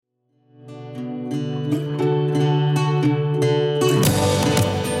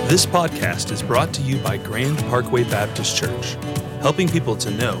This podcast is brought to you by Grand Parkway Baptist Church, helping people to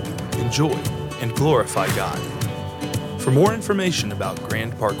know, enjoy, and glorify God. For more information about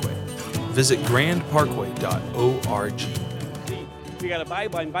Grand Parkway, visit grandparkway.org. If you got a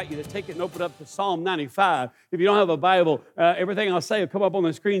Bible, I invite you to take it and open up to Psalm 95. If you don't have a Bible, everything I'll say will come up on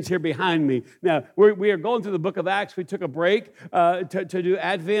the screens here behind me. Now, we are going through the book of Acts. We took a break to do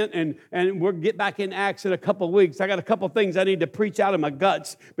Advent, and we'll get back in Acts in a couple of weeks. I got a couple of things I need to preach out of my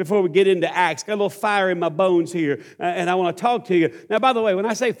guts before we get into Acts. Got a little fire in my bones here, and I want to talk to you. Now, by the way, when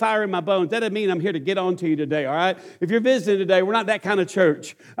I say fire in my bones, that doesn't mean I'm here to get on to you today, all right? If you're visiting today, we're not that kind of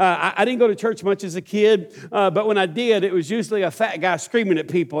church. I didn't go to church much as a kid, but when I did, it was usually a fat guy screaming at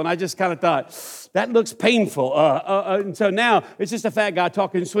people, and I just kind of thought, that looks painful. And so now it's just a fat guy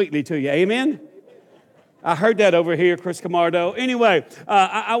talking sweetly to you. Amen? I heard that over here, Chris Camardo. Anyway,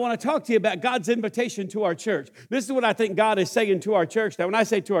 I want to talk to you about God's invitation to our church. This is what I think God is saying to our church. Now, when I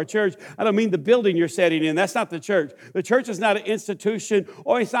say to our church, I don't mean the building you're sitting in. That's not the church. The church is not an institution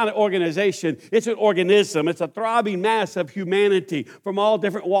or it's not an organization. It's an organism. It's a throbbing mass of humanity from all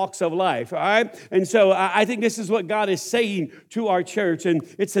different walks of life, all right? And so I think this is what God is saying to our church. And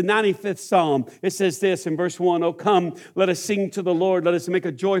it's the 95th Psalm. It says this in verse 1, "Oh, come, let us sing to the Lord. Let us make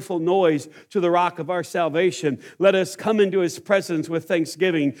a joyful noise to the rock of our salvation. Let us come into his presence with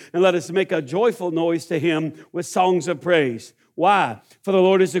thanksgiving, and let us make a joyful noise to him with songs of praise." Why? For the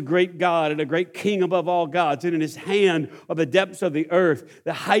Lord is a great God and a great King above all gods, and in his hand are the depths of the earth.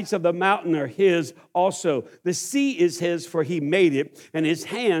 The heights of the mountain are his also. The sea is his, for he made it, and his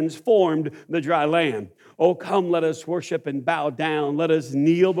hands formed the dry land. Oh, come, let us worship and bow down. Let us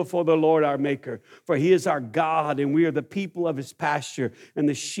kneel before the Lord our Maker. For he is our God, and we are the people of his pasture and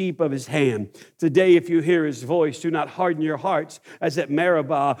the sheep of his hand. Today, if you hear his voice, do not harden your hearts as at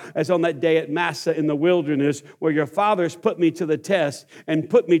Meribah, as on that day at Massah in the wilderness, where your fathers put me to the test and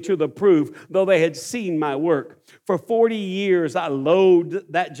put me to the proof, though they had seen my work. For 40 years I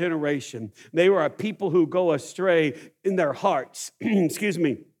loathed that generation. They were a people who go astray in their hearts. Excuse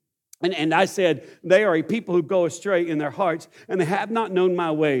me. And I said, they are a people who go astray in their hearts, and they have not known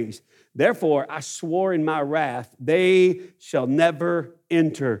my ways. Therefore, I swore in my wrath, they shall never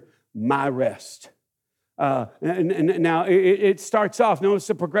enter my rest. Now, it starts off, notice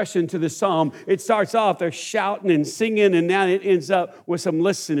the progression to the psalm. It starts off, they're shouting and singing, and now it ends up with some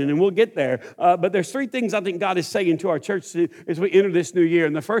listening, and we'll get there. But there's three things I think God is saying to our church as we enter this new year.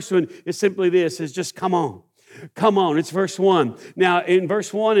 And the first one is simply this, is just come on. Come on, it's verse 1. Now, in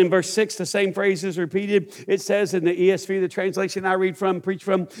verse 1 and verse 6, the same phrase is repeated. It says in the ESV, the translation I preach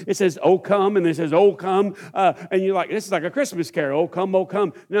from, it says, "Oh, come," and it says, "Oh, come." And you're like, this is like a Christmas carol. Oh, come, oh,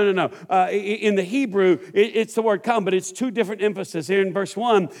 come. No. In the Hebrew, it's the word come, but it's two different emphases. Here in verse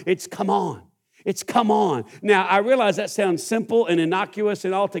 1, it's come on. It's come on. Now, I realize that sounds simple and innocuous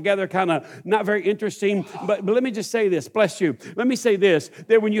and altogether kind of not very interesting, but let me just say this, bless you. Let me say this,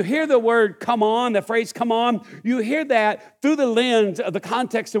 that when you hear the word come on, the phrase come on, you hear that through the lens of the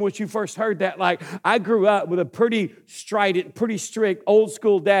context in which you first heard that. Like, I grew up with a pretty strident, pretty strict, old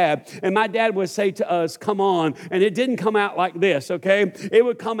school dad, and my dad would say to us, come on, and it didn't come out like this, okay? It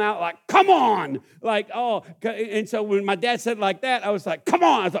would come out like, come on, like, oh, and so when my dad said it like that, I was like, come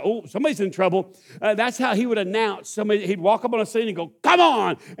on. I thought, oh, somebody's in trouble. That's how he would announce somebody. He'd walk up on a scene and go, come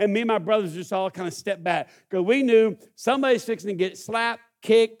on. And me and my brothers just all kind of step back because we knew somebody's fixing to get slapped,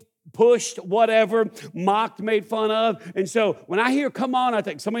 kicked, pushed, whatever, mocked, made fun of. And so when I hear come on, I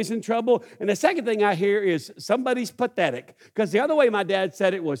think somebody's in trouble. And the second thing I hear is somebody's pathetic, because the other way my dad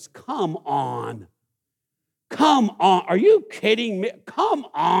said it was come on. Come on. Are you kidding me? Come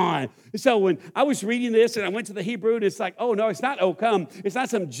on. So when I was reading this and I went to the Hebrew, and it's like, oh, no, it's not, oh, come. It's not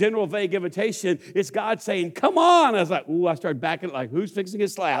some general vague invitation. It's God saying, come on. I was like, ooh, I started backing like, who's fixing to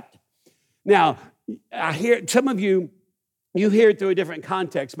get slapped? Now, I hear some of you hear it through a different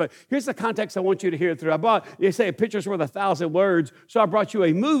context, but here's the context I want you to hear it through. You say a picture's worth 1,000 words, so I brought you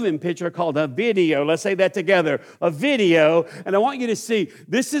a moving picture called a video. Let's say that together, a video, and I want you to see,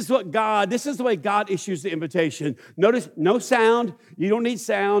 this is the way God issues the invitation. Notice, no sound, you don't need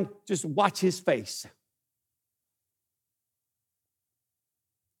sound, just watch his face.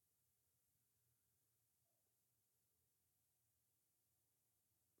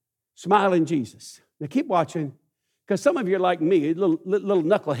 Smiling Jesus. Now keep watching. Because some of you are like me, a little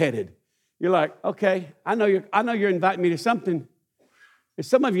knuckleheaded. You're like, okay, I know you're inviting me to something. And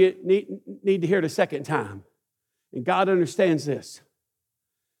some of you need to hear it a second time. And God understands this.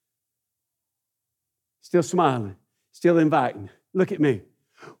 Still smiling, still inviting. Look at me.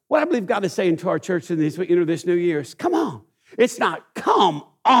 What I believe God is saying to our church as we enter this new year is, come on. It's not, come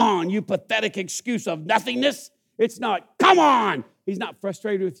on, you pathetic excuse of nothingness. It's not, come come on. He's not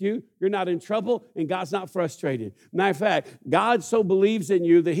frustrated with you. You're not in trouble, and God's not frustrated. Matter of fact, God so believes in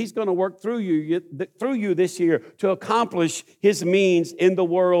you that he's going to work through you this year to accomplish his means in the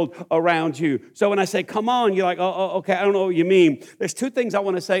world around you. So when I say, come on, you're like, oh, okay, I don't know what you mean. There's two things I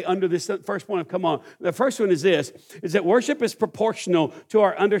want to say under this first point of come on. The first one is this, is that worship is proportional to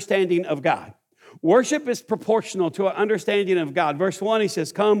our understanding of God. Worship is proportional to our understanding of God. Verse 1, he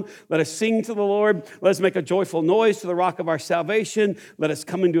says, come, let us sing to the Lord. Let us make a joyful noise to the rock of our salvation. Let us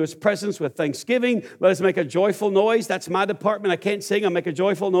come into his presence with thanksgiving. Let us make a joyful noise. That's my department. I can't sing. I'll make a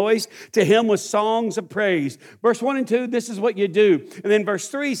joyful noise to him with songs of praise. Verse 1 and 2, this is what you do. And then verse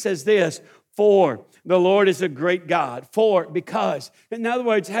 3 says this, for the Lord is a great God. Because. In other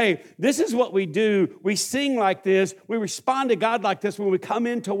words, hey, this is what we do. We sing like this. We respond to God like this when we come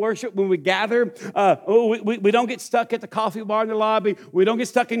into worship, when we gather. We don't get stuck at the coffee bar in the lobby. We don't get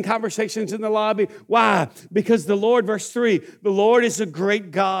stuck in conversations in the lobby. Why? Because the Lord, verse 3, the Lord is a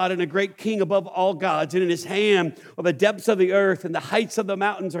great God and a great King above all gods. And in his hand are the depths of the earth, and the heights of the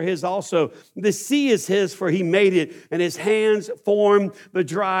mountains are his also. The sea is his, for he made it, and his hands formed the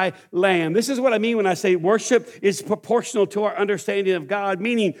dry land. This is what I mean when I say worship is proportional to our understanding of God,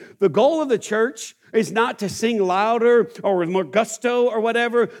 meaning the goal of the church is not to sing louder or with more gusto or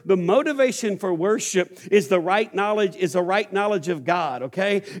whatever. The motivation for worship is the right knowledge of God,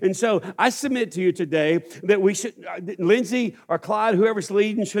 okay? And so I submit to you today that we should, Lindsay or Clyde, whoever's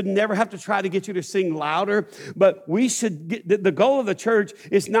leading, should never have to try to get you to sing louder, but we should the goal of the church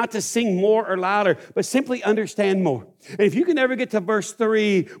is not to sing more or louder, but simply understand more. And if you can ever get to verse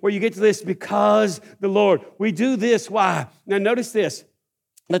 3 where you get to this, because the Lord, we do this, why? Now notice this.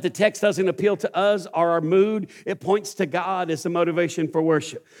 That the text doesn't appeal to us or our mood. It points to God as the motivation for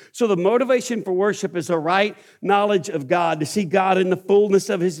worship. So the motivation for worship is a right knowledge of God, to see God in the fullness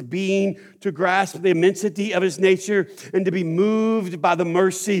of his being, to grasp the immensity of his nature, and to be moved by the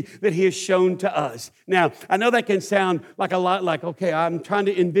mercy that he has shown to us. Now, I know that can sound like a lot like, okay, I'm trying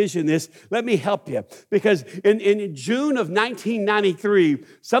to envision this. Let me help you. Because in June of 1993,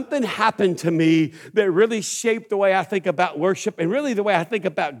 something happened to me that really shaped the way I think about worship and really the way I think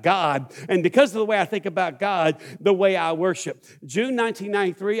about God. And because of the way I think about God, the way I worship. June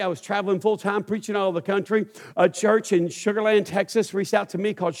 1993, I was traveling full-time, preaching all over the country. A church in Sugar Land, Texas, reached out to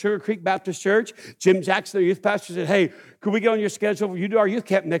me called Sugar Creek Baptist Church. Jim Jackson, the youth pastor, said, hey, could we get on your schedule? You do our youth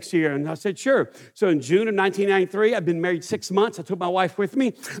camp next year. And I said, sure. So in June of 1993, I've been married 6 months. I took my wife with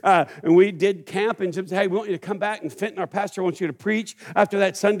me, and we did camp. And Jim said, hey, we want you to come back. And Fenton, our pastor, wants you to preach after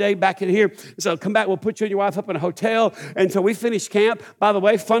that Sunday back in here. So come back. We'll put you and your wife up in a hotel. And so we finished camp. By the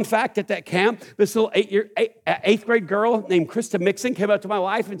way, fun fact at that camp, this little eighth grade girl named Krista Mixon came up to my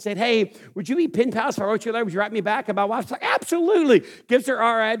wife and said, hey, would you be pen pals if I wrote you a letter? Would you write me back? And my wife's like, absolutely. Gives her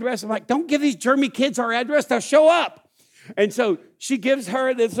our address. I'm like, don't give these germy kids our address. They'll show up. And so she gives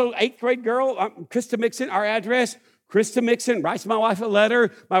her, this little 8th grade girl, Krista Mixon, our address. Krista Mixon writes my wife a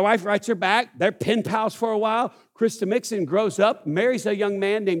letter. My wife writes her back. They're pen pals for a while. Krista Mixon grows up, marries a young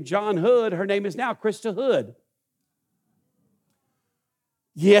man named John Hood. Her name is now Krista Hood.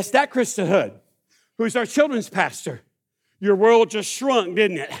 Yes, that Krista Hood, who's our children's pastor. Your world just shrunk,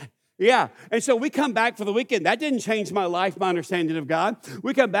 didn't it? Yeah, and so we come back for the weekend. That didn't change my life, my understanding of God.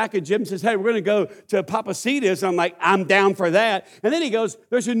 We come back and Jim says, hey, we're going to go to Papacitas. I'm like, I'm down for that. And then he goes,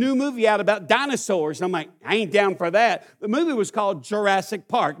 there's a new movie out about dinosaurs. I'm like, I ain't down for that. The movie was called Jurassic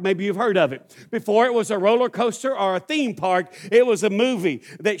Park. Maybe you've heard of it. Before it was a roller coaster or a theme park, it was a movie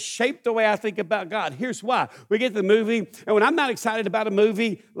that shaped the way I think about God. Here's why. We get the movie, and when I'm not excited about a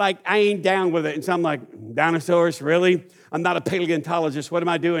movie, like I ain't down with it. And so I'm like, dinosaurs, really? I'm not a paleontologist. What am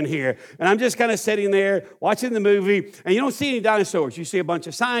I doing here? And I'm just kind of sitting there watching the movie, and you don't see any dinosaurs. You see a bunch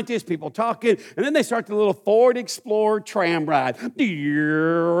of scientists, people talking, and then they start the little Ford Explorer tram ride through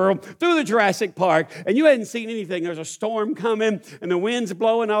the Jurassic Park, and you hadn't seen anything. There's a storm coming, and the wind's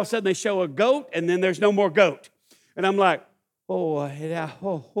blowing. All of a sudden, they show a goat, and then there's no more goat. And I'm like, oh, yeah,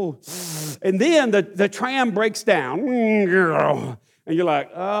 oh. And then the tram breaks down. And you're like,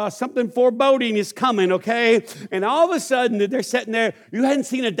 something foreboding is coming, okay? And all of a sudden, they're sitting there. You hadn't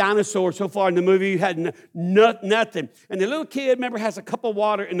seen a dinosaur so far in the movie. You had nothing. And the little kid, remember, has a cup of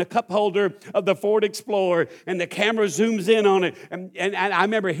water in the cup holder of the Ford Explorer, and the camera zooms in on it. And I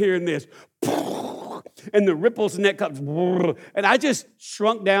remember hearing this. And the ripples in that cup. And I just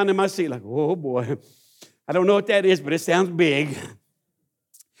shrunk down in my seat like, oh, boy. I don't know what that is, but it sounds big.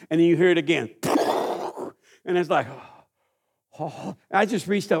 And then you hear it again. And it's like, oh, I just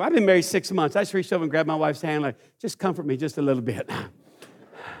reached over. I've been married 6 months. I just reached over and grabbed my wife's hand like, just comfort me just a little bit.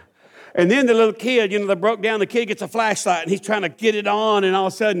 And then the little kid, they broke down, the kid gets a flashlight and he's trying to get it on, and all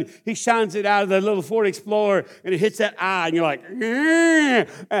of a sudden he shines it out of the little Ford Explorer and it hits that eye, and you're like,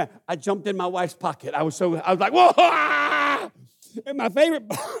 I jumped in my wife's pocket. I was like, whoa! And my favorite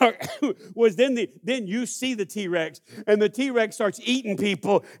part was then you see the T-Rex, and the T-Rex starts eating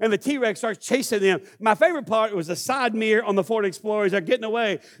people, and the T-Rex starts chasing them. My favorite part was the side mirror on the Ford Explorer as they're getting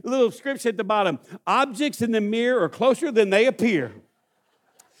away. A little scripture at the bottom, objects in the mirror are closer than they appear.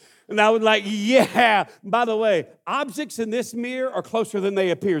 And I was like, yeah. By the way, objects in this mirror are closer than they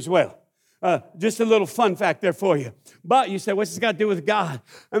appear as well. Just a little fun fact there for you. But you say, what's this got to do with God?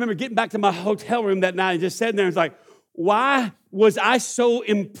 I remember getting back to my hotel room that night and just sitting there and was like, why was I so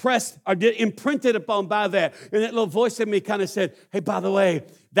impressed or imprinted upon by that? And that little voice in me kind of said, hey, by the way,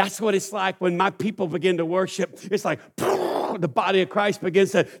 that's what it's like when my people begin to worship. It's like the body of Christ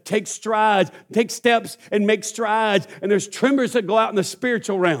begins to take strides, take steps and make strides. And there's tremors that go out in the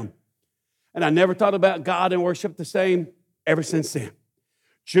spiritual realm. And I never thought about God and worship the same ever since then.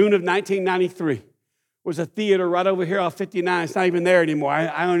 June of 1993 was a theater right over here off 59. It's not even there anymore.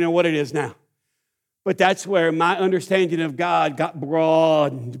 I don't know what it is now. But that's where my understanding of God got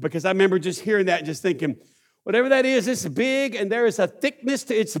broadened, because I remember just hearing that and just thinking, whatever that is, it's big and there is a thickness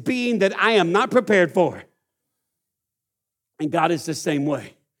to its being that I am not prepared for. And God is the same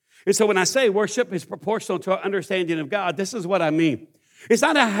way. And so when I say worship is proportional to our understanding of God, this is what I mean. It's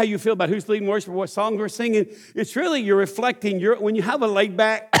not how you feel about who's leading worship or what songs we're singing. It's really you're reflecting. When you have a laid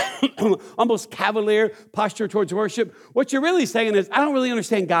back, almost cavalier posture towards worship, what you're really saying is, I don't really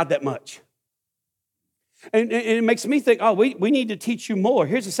understand God that much. And it makes me think, we need to teach you more.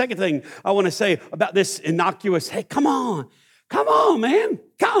 Here's the second thing I want to say about this innocuous, hey, come on, man,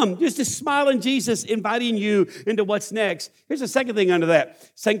 come. Just a smiling Jesus inviting you into what's next. Here's the second thing under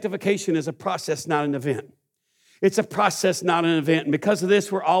that. Sanctification is a process, not an event. It's a process, not an event. And because of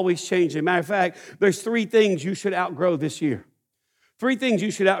this, we're always changing. Matter of fact, there's 3 things you should outgrow this year. 3 things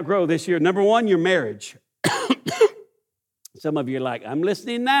you should outgrow this year. Number 1, your marriage. Some of you are like, I'm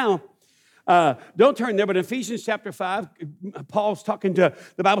listening now. Don't turn there, but in Ephesians chapter 5, the Bible's talking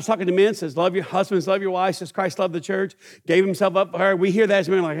to men, says, love your husbands, love your wives, as Christ loved the church, gave himself up for her. We hear that as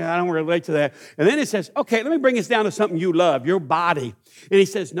men, like, I don't relate to that. And then it says, okay, let me bring this down to something you love, your body. And he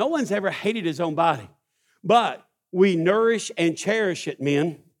says, no one's ever hated his own body, but we nourish and cherish it,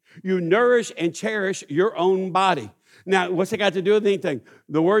 men. You nourish and cherish your own body. Now, what's it got to do with anything?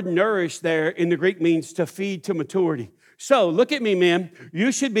 The word nourish there in the Greek means to feed to maturity. So look at me, men.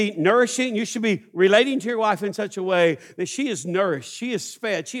 You should be nourishing. You should be relating to your wife in such a way that she is nourished, she is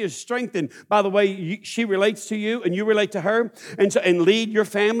fed, she is strengthened by the way she relates to you and you relate to her, and lead your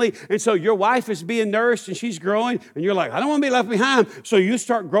family. And so your wife is being nourished and she's growing, and you're like, I don't want to be left behind. So you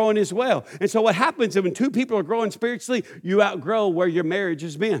start growing as well. And so what happens is when 2 people are growing spiritually, you outgrow where your marriage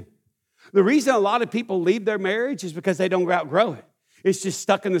has been. The reason a lot of people leave their marriage is because they don't outgrow it. It's just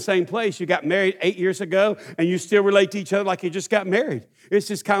stuck in the same place. You got married 8 years ago, and you still relate to each other like you just got married. It's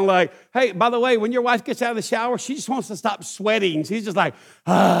just kind of like, hey, by the way, when your wife gets out of the shower, she just wants to stop sweating. She's just like,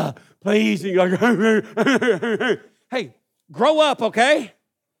 please. And you're like, hey, grow up, okay?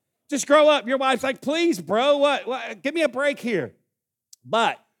 Just grow up. Your wife's like, please, bro, what? Give me a break here.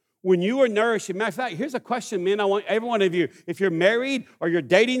 But when you are nourishing, matter of fact, here's a question, men. I want every one of you, if you're married or you're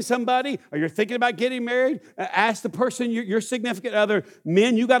dating somebody or you're thinking about getting married, ask the person, your significant other.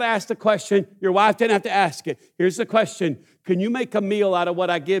 Men, you got to ask the question. Your wife didn't have to ask it. Here's the question. Can you make a meal out of what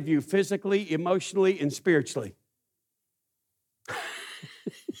I give you physically, emotionally, and spiritually?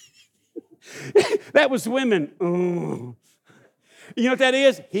 That was women. Ooh. You know what that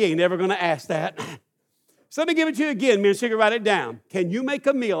is? He ain't never going to ask that. So let me give it to you again, men, so you can write it down. Can you make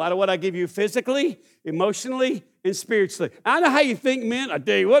a meal out of what I give you physically, emotionally, and spiritually? I know how you think, men. I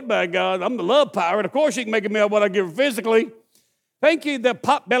tell you what, by God, I'm the love pirate. Of course you can make a meal out of what I give her physically. Thank you, the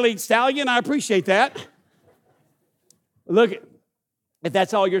pot-bellied stallion. I appreciate that. Look, if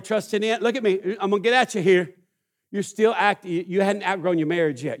that's all you're trusting in, look at me. I'm going to get at you here. You're still you hadn't outgrown your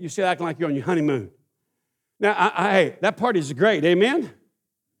marriage yet. You're still acting like you're on your honeymoon. Now, hey, that part is great. Amen?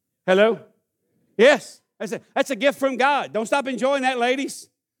 Hello? Yes. That's a gift from God. Don't stop enjoying that, ladies.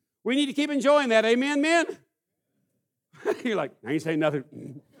 We need to keep enjoying that. Amen, men? You're like, I ain't saying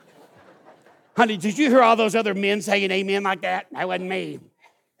nothing. Honey, did you hear all those other men saying amen like that? That wasn't me.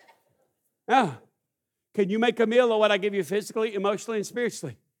 Oh, can you make a meal of what I give you physically, emotionally, and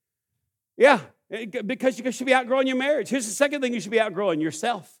spiritually? Yeah, because you should be outgrowing your marriage. Here's the second thing you should be outgrowing: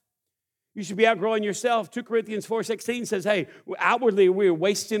 yourself. You should be outgrowing yourself. 2 Corinthians 4:16 says, hey, outwardly we're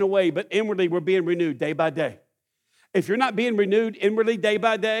wasting away, but inwardly we're being renewed day by day. If you're not being renewed inwardly day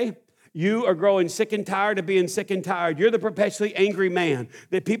by day, You are growing sick and tired of being sick and tired. You're the perpetually angry man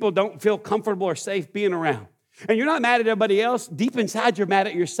that people don't feel comfortable or safe being around. And you're not mad at everybody else. Deep inside, you're mad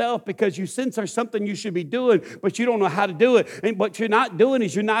at yourself because you sense there's something you should be doing, but you don't know how to do it. And what you're not doing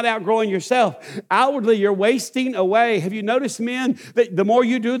is you're not outgrowing yourself. Outwardly, you're wasting away. Have you noticed, men, that the more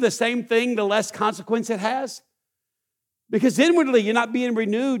you do the same thing, the less consequence it has? Because inwardly, you're not being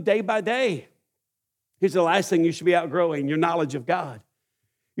renewed day by day. Here's the last thing you should be outgrowing, your knowledge of God.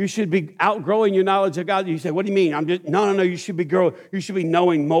 You should be outgrowing your knowledge of God. You say, what do you mean? No. You should be growing. You should be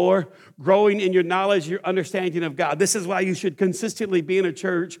knowing more, growing in your knowledge, your understanding of God. This is why you should consistently be in a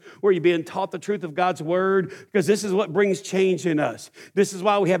church where you're being taught the truth of God's word, because this is what brings change in us. This is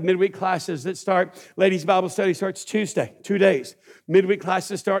why we have midweek classes that start. Ladies' Bible study starts Tuesday, 2 days. Midweek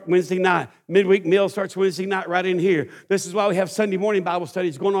classes start Wednesday night. Midweek meal starts Wednesday night right in here. This is why we have Sunday morning Bible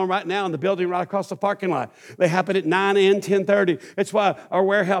studies going on right now in the building right across the parking lot. They happen at 9 and 10:30. It's why our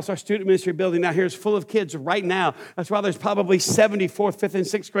warehouse, our student ministry building out here is full of kids right now. That's why there's probably 70 4th, 5th, and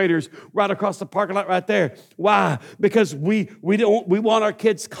 6th graders right across the parking lot right there. Why? Because we want our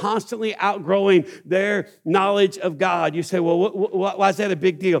kids constantly outgrowing their knowledge of God. You say, well, why is that a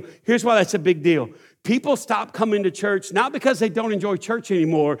big deal? Here's why that's a big deal. People stop coming to church, not because they don't enjoy church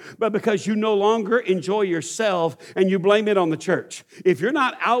anymore, but because you no longer enjoy yourself and you blame it on the church. If you're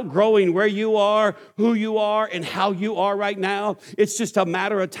not outgrowing where you are, who you are, and how you are right now, it's just a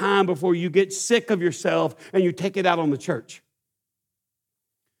matter of time before you get sick of yourself and you take it out on the church.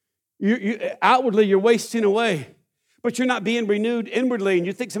 Outwardly, you're wasting away, but you're not being renewed inwardly, and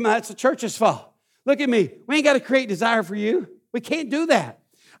you think somehow that's the church's fault. Look at me. We ain't got to create desire for you. We can't do that.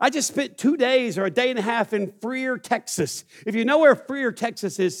 I just spent 2 days or a day and a half in Freer, Texas. If you know where Freer,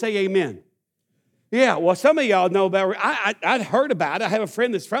 Texas is, say amen. Yeah, well, some of y'all know about it. I'd heard about it. I have a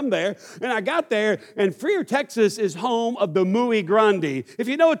friend that's from there. And I got there, and Freer, Texas is home of the Muy Grande. If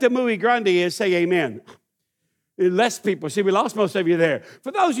you know what the Muy Grande is, say amen. Less people. See, we lost most of you there.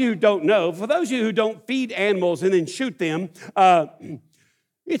 For those of you who don't know, for those of you who don't feed animals and then shoot them,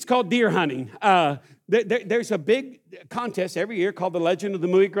 it's called deer hunting. There's a big contest every year called the Legend of the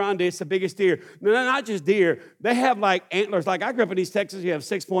Muy Grande. It's the biggest deer. No, not just deer. They have like antlers. Like I grew up in East Texas. You have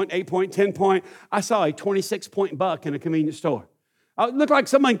 6-point, 8-point, 10-point. I saw a 26-point buck in a convenience store. It looked like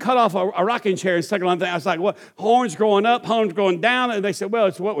someone cut off a rocking chair and stuck it on the thing. I was like, what? Horns growing up, horns going down. And they said, well,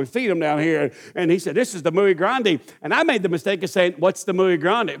 it's what we feed them down here. And he said, this is the Muy Grande. And I made the mistake of saying, what's the Muy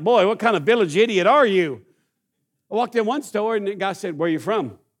Grande? Boy, what kind of village idiot are you? I walked in one store, and the guy said, where are you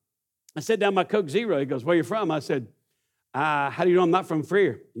from? I set down my Coke Zero. He goes, where are you from? I said, how do you know I'm not from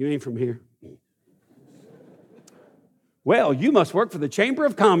Freer? You ain't from here. Well, you must work for the Chamber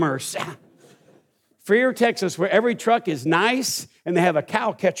of Commerce. Freer, Texas, where every truck is nice and they have a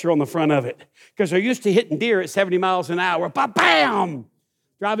cow catcher on the front of it because they're used to hitting deer at 70 miles an hour. Ba-bam!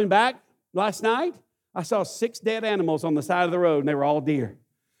 Driving back last night, I saw 6 dead animals on the side of the road, and they were all deer.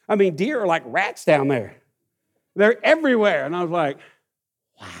 I mean, deer are like rats down there. They're everywhere. And I was like,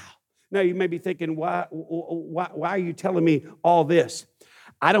 wow. Now, you may be thinking, why are you telling me all this?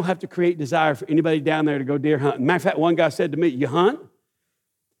 I don't have to create desire for anybody down there to go deer hunting. Matter of fact, one guy said to me, you hunt?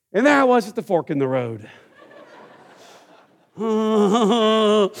 And there I was at the fork in the road.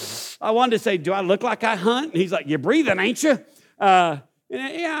 I wanted to say, do I look like I hunt? And he's like, you're breathing, ain't you? I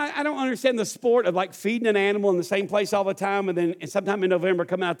don't understand the sport of like feeding an animal in the same place all the time and then sometime in November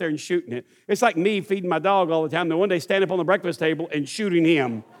coming out there and shooting it. It's like me feeding my dog all the time, then one day stand up on the breakfast table and shooting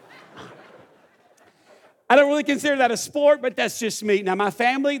him. I don't really consider that a sport, but that's just me. Now, my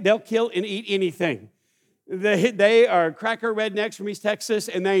family, they'll kill and eat anything. They are cracker rednecks from East Texas,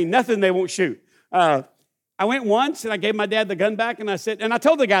 and they ain't nothing they won't shoot. I went once, and I gave my dad the gun back, and I said, and I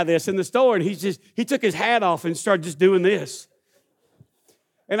told the guy this in the store, and he took his hat off and started just doing this.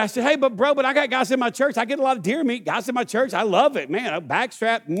 And I said, hey, but I got guys in my church. I get a lot of deer meat. Guys in my church, I love it. Man, a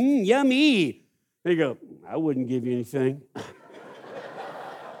backstrap, yummy. There you go. I wouldn't give you anything.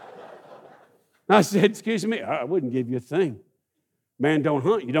 I said, excuse me, I wouldn't give you a thing. Man, don't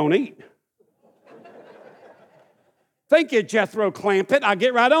hunt, you don't eat. Thank you, Jethro Clampett. I'll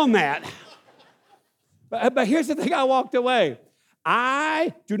get right on that. But here's the thing, I walked away.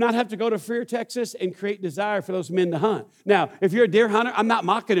 I do not have to go to Freer, Texas and create desire for those men to hunt. Now, if you're a deer hunter, I'm not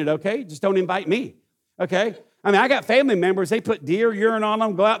mocking it, okay? Just don't invite me, okay? I mean, I got family members, they put deer urine on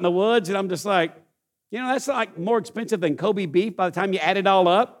them, go out in the woods, and I'm just like, that's like more expensive than Kobe beef by the time you add it all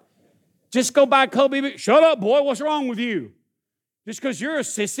up. Just go buy Kobe beef. Shut up, boy, what's wrong with you? Just because you're a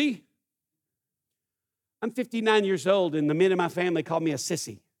sissy. I'm 59 years old, and the men in my family call me a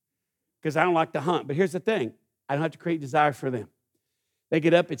sissy because I don't like to hunt. But here's the thing. I don't have to create desire for them. They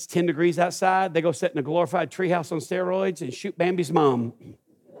get up, it's 10 degrees outside. They go sit in a glorified treehouse on steroids and shoot Bambi's mom.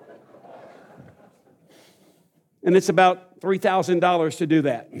 And it's about $3,000 to do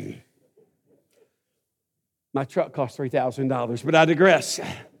that. My truck costs $3,000, but I digress.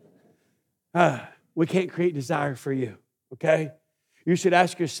 We can't create desire for you, okay? You should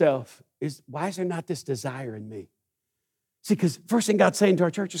ask yourself, why is there not this desire in me? See, because first thing God's saying to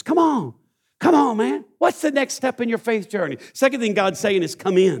our church is, come on, man. What's the next step in your faith journey? Second thing God's saying is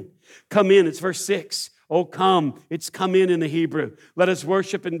come in. Come in, it's verse 6. Oh, come. It's come in the Hebrew. Let us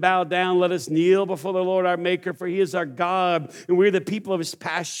worship and bow down. Let us kneel before the Lord our Maker, for He is our God, and we're the people of His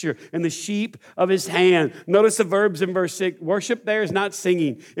pasture and the sheep of His hand. Notice the verbs in verse 6. Worship there is not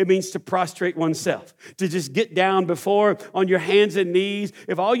singing. It means to prostrate oneself, to just get down before on your hands and knees.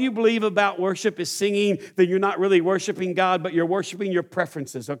 If all you believe about worship is singing, then you're not really worshiping God, but you're worshiping your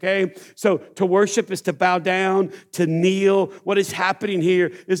preferences, okay? So to worship is to bow down, to kneel. What is happening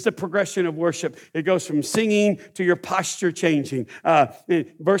here is the progression of worship. It goes from singing to your posture changing.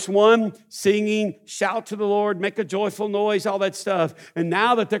 Verse 1, singing, shout to the Lord, make a joyful noise, all that stuff. And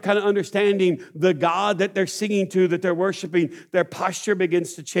now that they're kind of understanding the God that they're singing to, that they're worshiping, their posture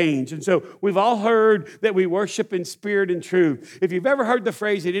begins to change. And so we've all heard that we worship in spirit and truth. If you've ever heard the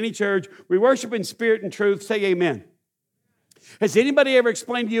phrase at any church, we worship in spirit and truth, say amen. Has anybody ever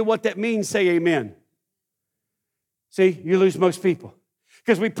explained to you what that means? Say amen. See, you lose most people.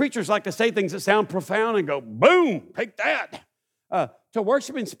 Because we preachers like to say things that sound profound and go, boom, take that. To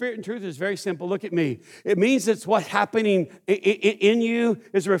worship in spirit and truth is very simple. Look at me. It means it's what's happening in you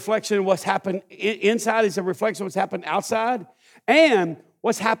is a reflection of what's happened inside is a reflection of what's happened outside. And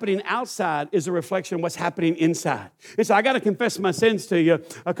what's happening outside is a reflection of what's happening inside. And so I got to confess my sins to you.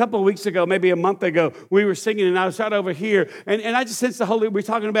 A couple of weeks ago, maybe a month ago, we were singing, and I was right over here, and I just sensed the Holy, we're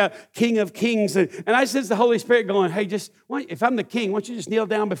talking about King of Kings, and I sensed the Holy Spirit going, hey, if I'm the king, why don't you just kneel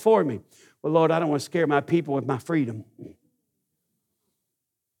down before me? Well, Lord, I don't want to scare my people with my freedom.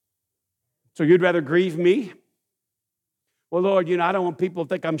 So you'd rather grieve me? Well, Lord, I don't want people to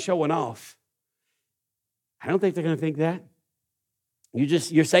think I'm showing off. I don't think they're going to think that.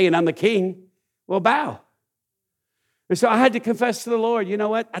 You're saying I'm the king. Well, bow. And so I had to confess to the Lord, you know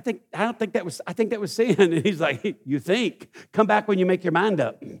what? I think that was sin. And He's like, you think? Come back when you make your mind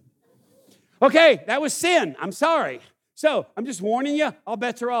up. Okay, that was sin. I'm sorry. So I'm just warning you, all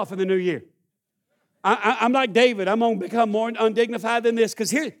bets are off in the new year. I'm like David. I'm going to become more undignified than this,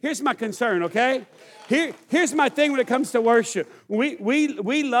 because here's my concern, okay? Here's my thing when it comes to worship.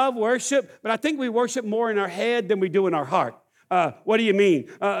 We love worship, but I think we worship more in our head than we do in our heart. What do you mean?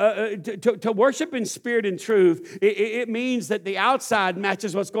 To worship in spirit and truth, it means that the outside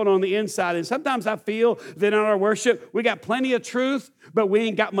matches what's going on the inside. And sometimes I feel that in our worship, we got plenty of truth, but we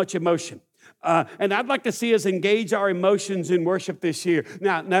ain't got much emotion. And I'd like to see us engage our emotions in worship this year.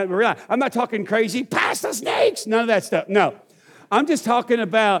 Now realize, I'm not talking crazy, pass the snakes, none of that stuff. No, I'm just talking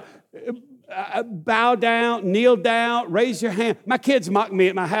about bow down, kneel down, raise your hand. My kids mock me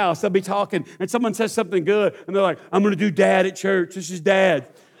at my house. They'll be talking, and someone says something good, and they're like, I'm going to do dad at church. This is dad.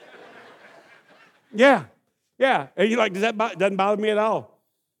 Yeah. And you're like, doesn't bother me at all.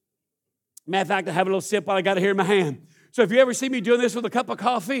 Matter of fact, I have a little sip while I got it here in my hand. So if you ever see me doing this with a cup of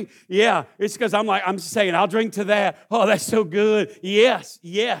coffee, yeah, it's because I'm saying, I'll drink to that. Oh, that's so good. Yes,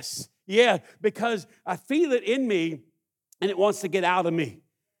 because I feel it in me, and it wants to get out of me.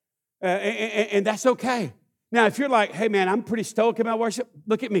 And that's okay. Now, if you're like, hey, man, I'm pretty stoic in my worship,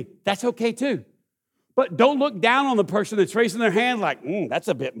 look at me. That's okay, too. But don't look down on the person that's raising their hand like, that's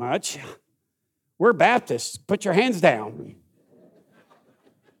a bit much. We're Baptists. Put your hands down.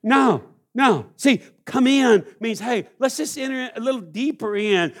 No. See, come in means, hey, let's just enter a little deeper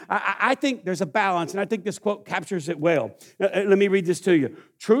in. I think there's a balance, and I think this quote captures it well. Let me read this to you.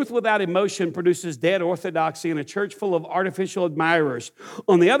 Truth without emotion produces dead orthodoxy and a church full of artificial admirers.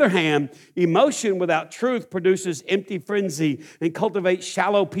 On the other hand, emotion without truth produces empty frenzy and cultivates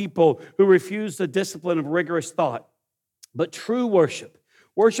shallow people who refuse the discipline of rigorous thought. But true worship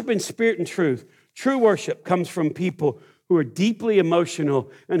in spirit and truth, true worship comes from people who are deeply emotional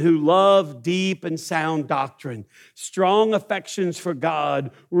and who love deep and sound doctrine. Strong affections for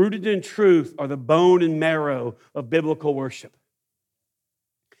God, rooted in truth, are the bone and marrow of biblical worship.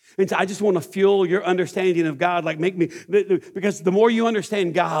 And so I just want to fuel your understanding of God, because the more you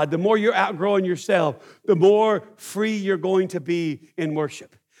understand God, the more you're outgrowing yourself, the more free you're going to be in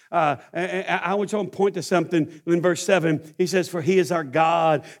worship. I want you to point to something in verse 7. He says, for He is our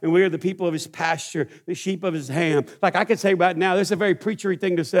God, and we are the people of His pasture, the sheep of His hand. Like I could say right now, this is a very preachery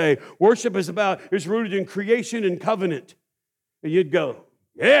thing to say. Worship is rooted in creation and covenant. And you'd go,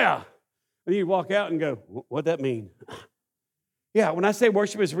 yeah. And you'd walk out and go, what'd that mean? Yeah, when I say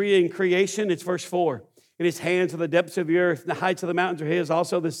worship is rooted in creation, it's verse 4. In His hands are the depths of the earth, and the heights of the mountains are His.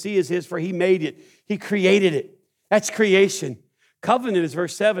 Also the sea is His, for He made it. He created it. That's creation. Covenant is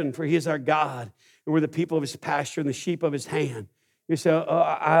verse 7, for he is our God, and we're the people of his pasture and the sheep of his hand. You say,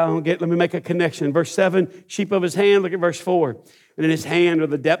 I don't get, let me make a connection. Verse 7, sheep of his hand, look at verse 4. And in his hand are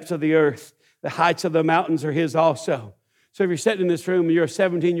the depths of the earth. The heights of the mountains are his also. So if you're sitting in this room and you're a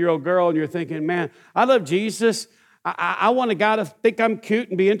 17-year-old girl and you're thinking, man, I love Jesus. I want a guy to think I'm cute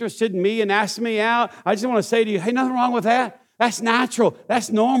and be interested in me and ask me out. I just want to say to you, hey, nothing wrong with that. That's natural.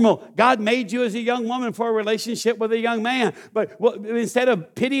 That's normal. God made you as a young woman for a relationship with a young man. But instead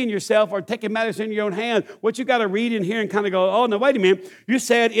of pitying yourself or taking matters in your own hands, what you got to read in here and kind of go, oh, no, wait a minute. You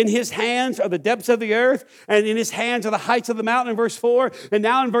said in his hands are the depths of the earth, and in his hands are the heights of the mountain in verse 4. And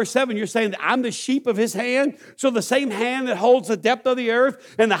now in verse 7, you're saying that I'm the sheep of his hand. So the same hand that holds the depth of the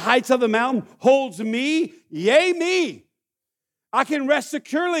earth and the heights of the mountain holds me, yea, me. I can rest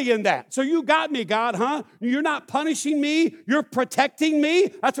securely in that. So you got me, God, huh? You're not punishing me. You're protecting me.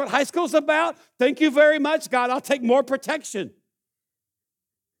 That's what high school's about. Thank you very much, God. I'll take more protection.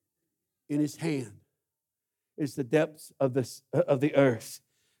 In his hand is the depths of the earth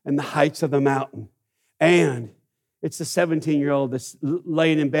and the heights of the mountain. And it's the 17-year-old that's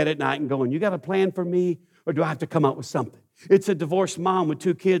laying in bed at night and going, you got a plan for me, or do I have to come up with something? It's a divorced mom with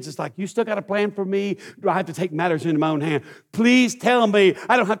 2 kids. It's like, you still got a plan for me? Do I have to take matters into my own hand? Please tell me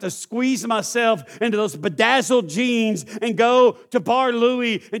I don't have to squeeze myself into those bedazzled jeans and go to Bar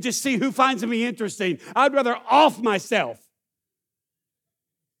Louie and just see who finds me interesting. I'd rather off myself.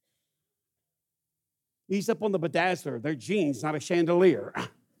 Ease up on the bedazzler. They're jeans, not a chandelier.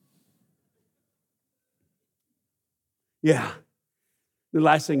 Yeah. The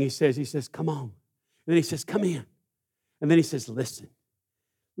last thing he says, come on. And then he says, come in. And then he says, listen.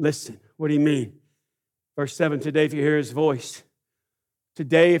 Listen. What do you mean? Verse 7, today if you hear his voice.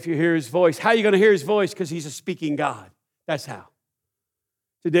 Today if you hear his voice. How are you going to hear his voice? Because he's a speaking God. That's how.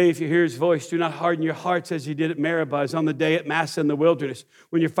 Today if you hear his voice, do not harden your hearts as you did at Meribah, as on the day at Massah in the wilderness,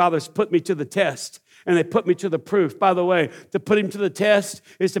 when your fathers put me to the test. And they put me to the proof. By the way, to put him to the test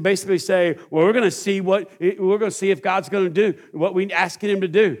is to basically say, well, we're going to see if God's going to do what we're asking him to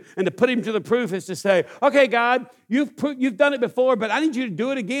do. And to put him to the proof is to say, okay, God, you've done it before, but I need you to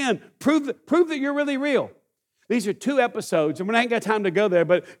do it again. Prove that you're really real. These are 2 episodes, and we ain't got time to go there,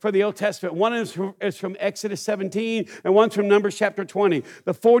 but for the Old Testament, one is from Exodus 17, and one's from Numbers chapter 20.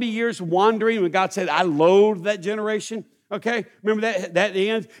 The 40 years wandering when God said, I loathe that generation. Okay, remember that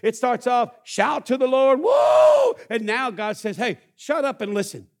ends? It starts off, shout to the Lord, woo! And now God says, hey, shut up and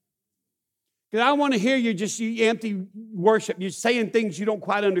listen. Because I want to hear you empty worship. You're saying things you don't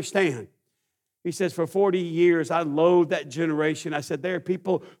quite understand. He says, for 40 years, I loathe that generation. I said, there are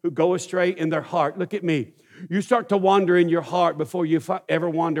people who go astray in their heart. Look at me. You start to wander in your heart before you ever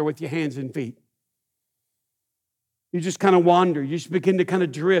wander with your hands and feet. You just kind of wander. You just begin to kind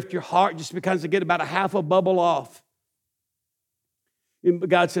of drift. Your heart just begins to get about a half a bubble off. And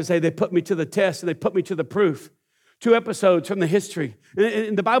God says, hey, they put me to the test and they put me to the proof. 2 episodes from the history.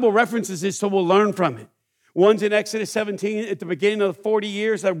 And the Bible references this so we'll learn from it. One's in Exodus 17 at the beginning of the 40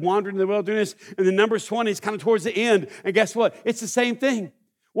 years they're wandering in the wilderness. And the Numbers 20 is kind of towards the end. And guess what? It's the same thing.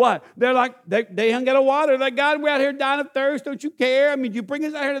 What? They're like, they hung out of water. They're like, God, we're out here dying of thirst. Don't you care? I mean, you bring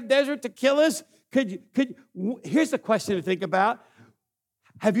us out here to the desert to kill us? Here's the question to think about.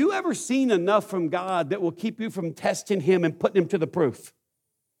 Have you ever seen enough from God that will keep you from testing him and putting him to the proof?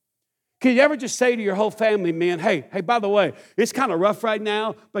 Can you ever just say to your whole family, man, hey, by the way, it's kind of rough right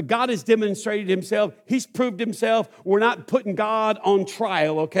now, but God has demonstrated himself. He's proved himself. We're not putting God on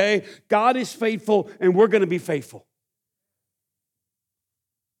trial, okay? God is faithful, and we're going to be faithful.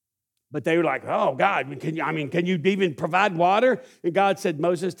 But they were like, oh, God, can you even provide water? And God said,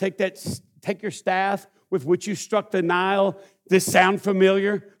 Moses, take your staff with which you struck the Nile. This sound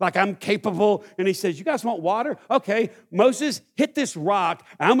familiar? Like I'm capable? And he says, you guys want water? Okay, Moses, hit this rock.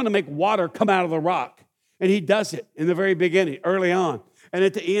 I'm going to make water come out of the rock. And he does it in the very beginning, early on. And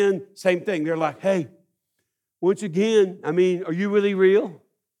at the end, same thing. They're like, hey, once again, are you really real?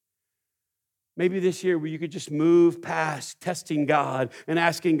 Maybe this year where you could just move past testing God and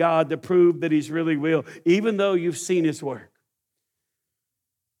asking God to prove that he's really real, even though you've seen his work.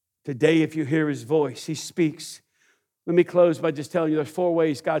 Today, if you hear his voice, he speaks. Let me close by just telling you there's 4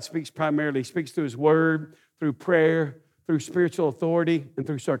 ways God speaks primarily. He speaks through his word, through prayer, through spiritual authority, and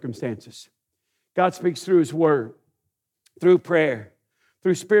through circumstances. God speaks through his word, through prayer,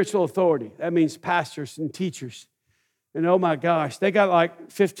 through spiritual authority. That means pastors and teachers. And oh my gosh, they got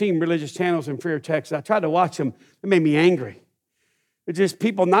like 15 religious channels in Freer, Texas. I tried to watch them. It made me angry. It's just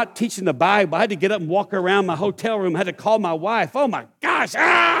people not teaching the Bible. I had to get up and walk around my hotel room. I had to call my wife. Oh my gosh,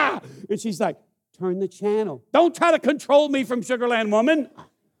 And she's like, turn the channel. Don't try to control me from Sugarland Woman.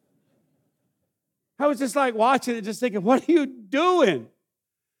 I was just like watching it, just thinking, what are you doing?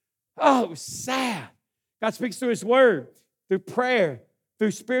 Oh, it was sad. God speaks through His Word, through prayer,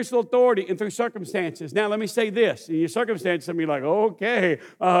 through spiritual authority, and through circumstances. Now, let me say this. In your circumstances, some of you are like, okay.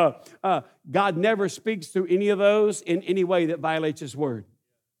 God never speaks through any of those in any way that violates His Word.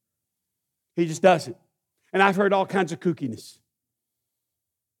 He just doesn't. And I've heard all kinds of kookiness.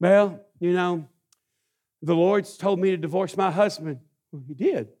 Well, the Lord's told me to divorce my husband. Well, He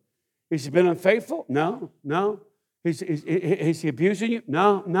did. Has he been unfaithful? No. Is he abusing you?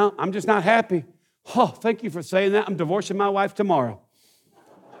 No. I'm just not happy. Oh, thank you for saying that. I'm divorcing my wife tomorrow.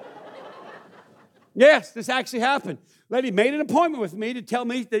 Yes, this actually happened. Lady made an appointment with me to tell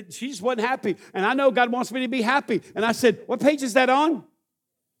me that she just wasn't happy. And I know God wants me to be happy. And I said, what page is that on?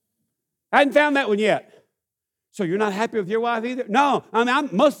 I hadn't found that one yet. So you're not happy with your wife either? No, I'm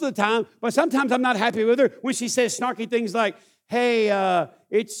most of the time, but sometimes I'm not happy with her when she says snarky things like, hey,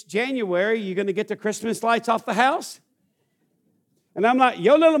 it's January, you going to get the Christmas lights off the house? And I'm like,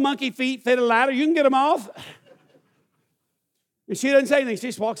 your little monkey feet fit a ladder, you can get them off. And she doesn't say anything, she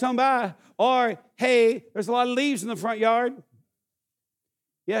just walks on by. Or, hey, there's a lot of leaves in the front yard.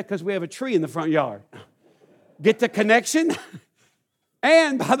 Yeah, because we have a tree in the front yard. Get the connection?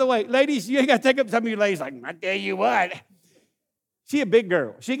 And, by the way, ladies, you ain't got to take up some of you ladies like, I tell you what. She a big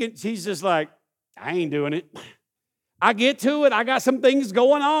girl. She's just like, I ain't doing it. I get to it. I got some things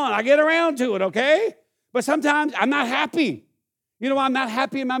going on. I get around to it, okay? But sometimes I'm not happy. You know why I'm not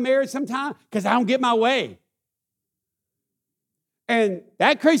happy in my marriage sometimes? Because I don't get my way. And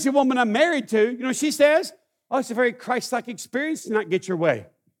that crazy woman I'm married to, you know what she says? Oh, it's a very Christ-like experience to not get your way.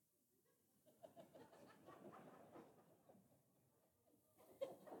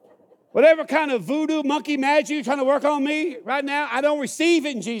 Whatever kind of voodoo monkey magic you're trying to work on me right now, I don't receive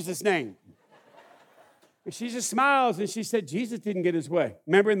it in Jesus' name. And she just smiles and she said, Jesus didn't get his way.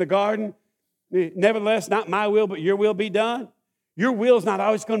 Remember in the garden? Nevertheless, not my will, but your will be done. Your will's not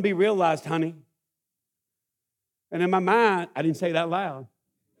always going to be realized, honey. And in my mind, I didn't say it out loud.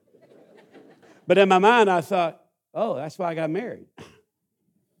 But in my mind, I thought, oh, that's why I got married.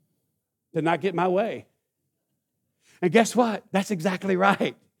 To not get my way. And guess what? That's exactly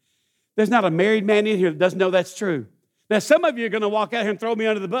right. There's not a married man in here that doesn't know that's true. Now, some of you are going to walk out here and throw me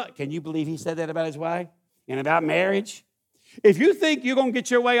under the bus. Can you believe he said that about his wife and about marriage? If you think you're going to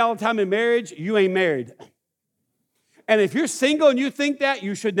get your way all the time in marriage, you ain't married. And if you're single and you think that,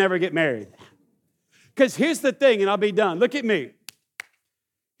 you should never get married. Because here's the thing, and I'll be done. Look at me.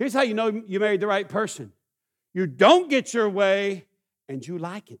 Here's how you know you married the right person. You don't get your way, and you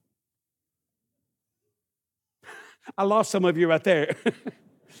like it. I lost some of you right there.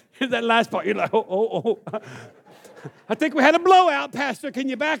 That last part, you're like, oh. I think we had a blowout, Pastor. Can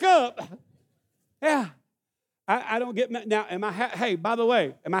you back up? Yeah. I don't get, now, am I, hey, by the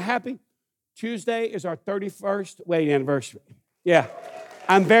way, am I happy? Tuesday is our 31st wedding anniversary. Yeah,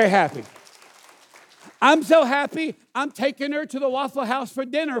 I'm very happy. I'm so happy, I'm taking her to the Waffle House for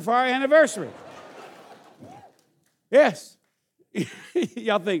dinner for our anniversary. Yes.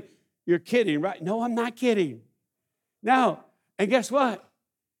 Y'all think, you're kidding, right? No, I'm not kidding. No. And guess what?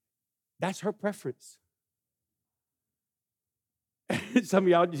 That's her preference. Some of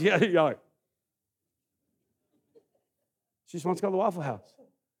y'all are. She just wants to go to the Waffle House.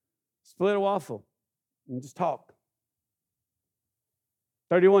 Split a waffle and just talk.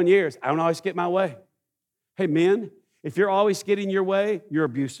 31 years, I don't always get my way. Hey, men, if you're always getting your way, you're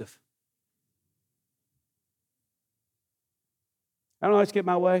abusive. I don't always get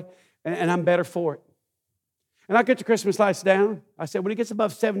my way, and I'm better for it. And I get the Christmas lights down. I said, when it gets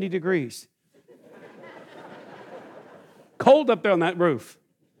above 70 degrees, cold up there on that roof.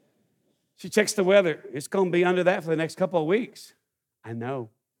 She checks the weather. It's going to be under that for the next couple of weeks. I know.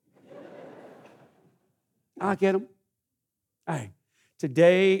 I'll get them. Hey,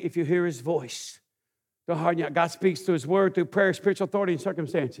 today, if you hear his voice, don't harden your heart. God speaks through his word, through prayer, spiritual authority, and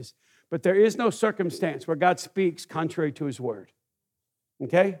circumstances. But there is no circumstance where God speaks contrary to his word.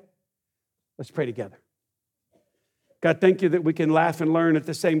 Okay? Let's pray together. God, thank you that we can laugh and learn at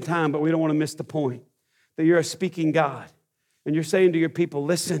the same time, but we don't want to miss the point. That you're a speaking God. And you're saying to your people,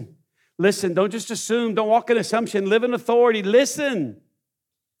 listen. Listen, don't just assume. Don't walk in assumption. Live in authority. Listen.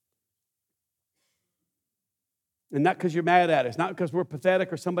 And not because you're mad at us. Not because we're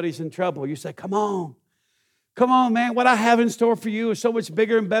pathetic or somebody's in trouble. You say, come on. Come on, man. What I have in store for you is so much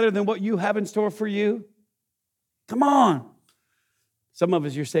bigger and better than what you have in store for you. Come on. Some of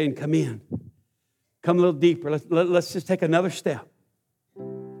us, you're saying, come in. Come a little deeper. Let's just take another step.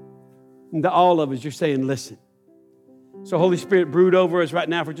 And to all of us, you're saying, listen. So Holy Spirit, brood over us right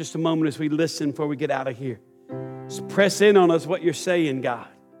now for just a moment as we listen before we get out of here. Just press in on us what you're saying, God.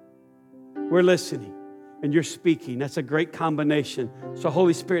 We're listening, and you're speaking. That's a great combination. So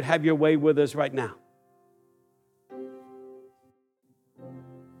Holy Spirit, have your way with us right now.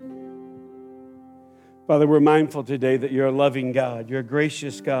 Father, we're mindful today that you're a loving God. You're a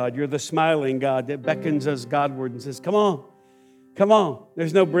gracious God. You're the smiling God that beckons us Godward and says, come on, come on.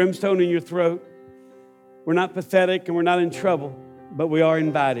 There's no brimstone in your throat. We're not pathetic and we're not in trouble, but we are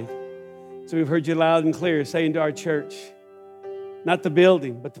invited. So we've heard you loud and clear saying to our church, not the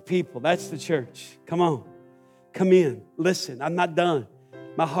building, but the people. That's the church. Come on, come in. Listen, I'm not done.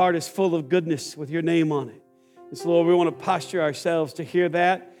 My heart is full of goodness with your name on it. And so, Lord, we want to posture ourselves to hear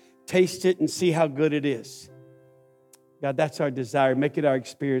that, taste it, and see how good it is. God, that's our desire. Make it our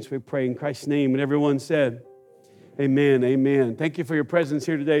experience, we pray in Christ's name. And everyone said, amen, amen. Thank you for your presence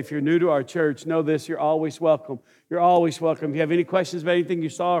here today. If you're new to our church, know this, you're always welcome. You're always welcome. If you have any questions about anything you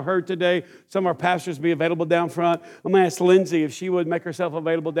saw or heard today, some of our pastors will be available down front. I'm going to ask Lindsay if she would make herself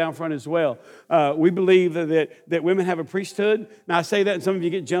available down front as well. We believe that women have a priesthood. Now, I say that, and some of you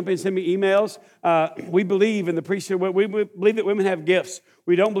get jumpy and send me emails. We believe in the priesthood. We believe that women have gifts.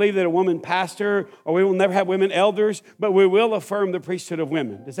 We don't believe that a woman pastor, or we will never have women elders, but we will affirm the priesthood of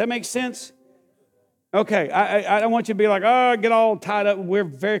women. Does that make sense? Okay, I don't want you to be like, oh, get all tied up. We're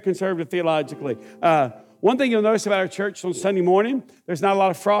very conservative theologically. One thing you'll notice about our church on Sunday morning, there's not a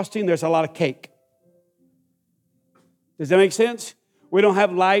lot of frosting, there's a lot of cake. Does that make sense? We don't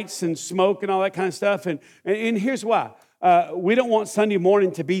have lights and smoke and all that kind of stuff. And here's why. We don't want Sunday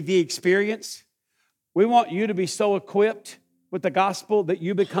morning to be the experience. We want you to be so equipped with the gospel that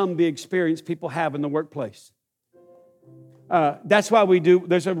you become the experience people have in the workplace. That's why we do.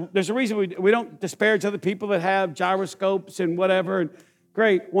 There's a reason we don't disparage other people that have gyroscopes and whatever. And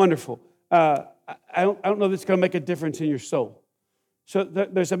great, wonderful. I don't know that's going to make a difference in your soul. So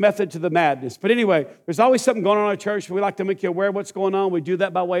there's a method to the madness. But anyway, there's always something going on in our church. We like to make you aware of what's going on. We do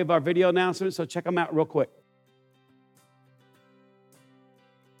that by way of our video announcements. So check them out real quick.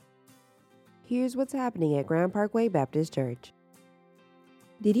 Here's what's happening at Grand Parkway Baptist Church.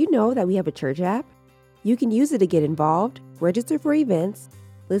 Did you know that we have a church app? You can use it to get involved, register for events,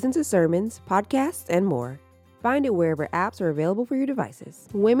 listen to sermons, podcasts, and more. Find it wherever apps are available for your devices.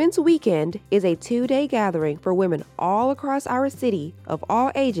 Women's Weekend is a 2-day gathering for women all across our city of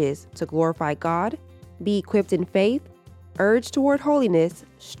all ages to glorify God, be equipped in faith, urged toward holiness,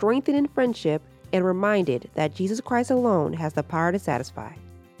 strengthened in friendship, and reminded that Jesus Christ alone has the power to satisfy.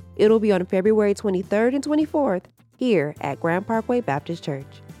 It'll be on February 23rd and 24th here at Grand Parkway Baptist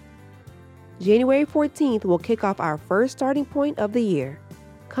Church. January 14th will kick off our first starting point of the year.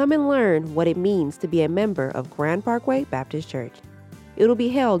 Come and learn what it means to be a member of Grand Parkway Baptist Church. It'll be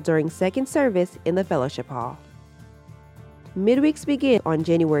held during second service in the fellowship hall. Midweeks begin on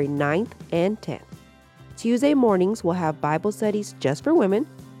January 9th and 10th. Tuesday mornings will have Bible studies just for women,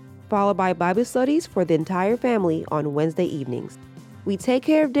 followed by Bible studies for the entire family on Wednesday evenings. We take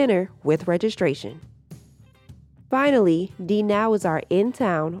care of dinner with registration. Finally, D-Now is our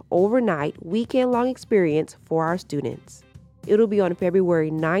in-town, overnight, weekend-long experience for our students. It'll be on February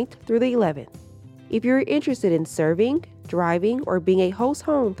 9th through the 11th. If you're interested in serving, driving, or being a host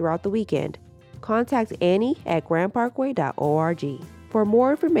home throughout the weekend, contact Annie at grandparkway.org. For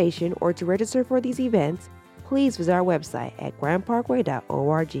more information or to register for these events, please visit our website at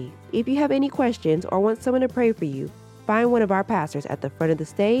grandparkway.org. If you have any questions or want someone to pray for you, find one of our pastors at the front of the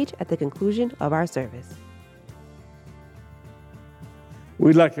stage at the conclusion of our service.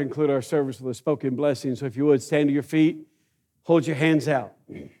 We'd like to conclude our service with a spoken blessing. So if you would, stand to your feet, hold your hands out.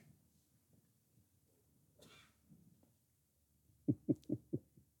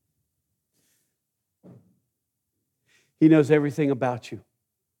 He knows everything about you.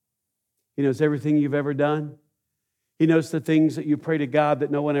 He knows everything you've ever done. He knows the things that you pray to God that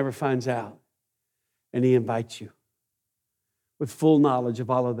no one ever finds out. And He invites you. With full knowledge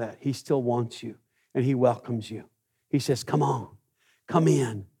of all of that, He still wants you and He welcomes you. He says, come on, come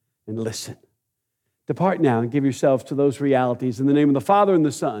in and listen. Depart now and give yourself to those realities in the name of the Father and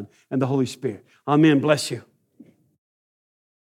the Son and the Holy Spirit. Amen. Bless you.